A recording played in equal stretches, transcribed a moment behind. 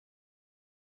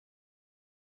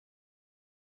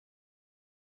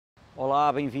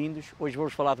Olá, bem-vindos. Hoje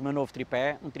vou-vos falar do meu novo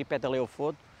tripé, um tripé da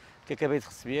Leofoto, que acabei de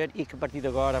receber e que a partir de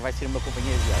agora vai ser uma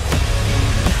companhia de viagem.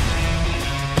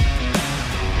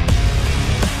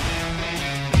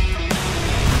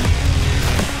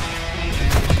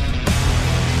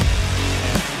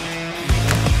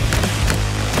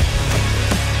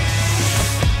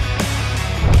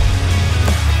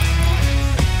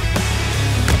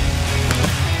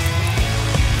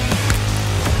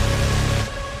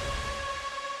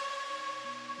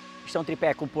 Isto é um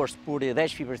tripé composto por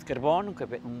 10 fibras de carbono,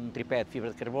 um tripé de fibra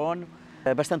de carbono,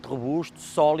 bastante robusto,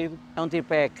 sólido. É um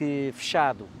tripé que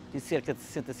fechado tem cerca de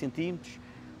 60 cm,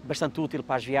 bastante útil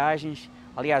para as viagens.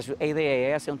 Aliás, a ideia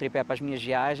é essa, é um tripé para as minhas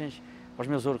viagens, para os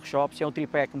meus workshops. É um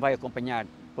tripé que me vai acompanhar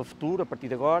para o futuro, a partir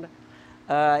de agora.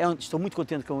 Estou muito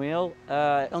contente com ele.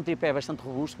 É um tripé bastante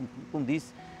robusto, como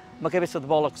disse. Uma cabeça de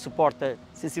bola que suporta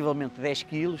sensivelmente 10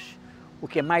 kg, o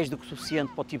que é mais do que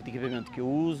suficiente para o tipo de equipamento que eu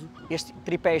uso. Este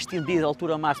tripé é estendido, a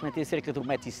altura máxima tem cerca de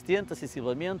 1,70 m,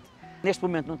 sensivelmente. Neste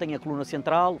momento não tem a coluna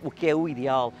central, o que é o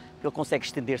ideal, porque ele consegue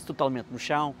estender-se totalmente no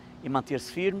chão e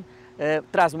manter-se firme.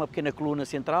 Traz uma pequena coluna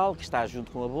central, que está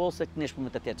junto com a bolsa, que neste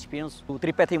momento até dispenso. O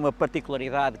tripé tem uma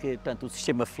particularidade, que portanto, o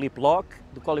sistema flip-lock,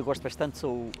 do qual eu gosto bastante,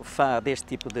 sou fã deste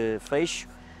tipo de fecho.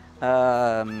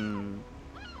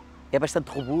 É bastante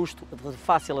robusto, de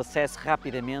fácil acesso,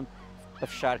 rapidamente, para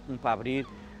fechar como para abrir,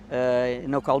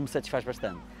 no qual me satisfaz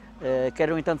bastante.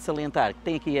 Quero, no entanto, salientar que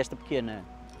tem aqui esta pequena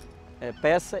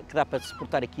peça, que dá para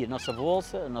suportar aqui a nossa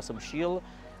bolsa, a nossa mochila,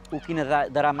 o que ainda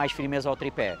dará mais firmeza ao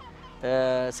tripé,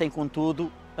 sem,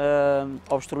 contudo,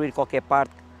 obstruir qualquer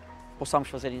parte que possamos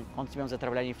fazer quando estivermos a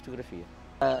trabalhar em fotografia.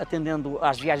 Atendendo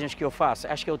às viagens que eu faço,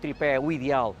 acho que é o tripé o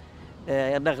ideal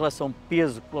na relação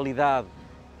peso-qualidade,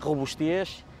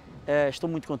 robustez. Estou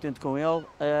muito contente com ele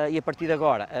e a partir de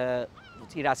agora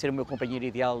irá ser o meu companheiro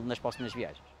ideal nas próximas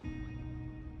viagens.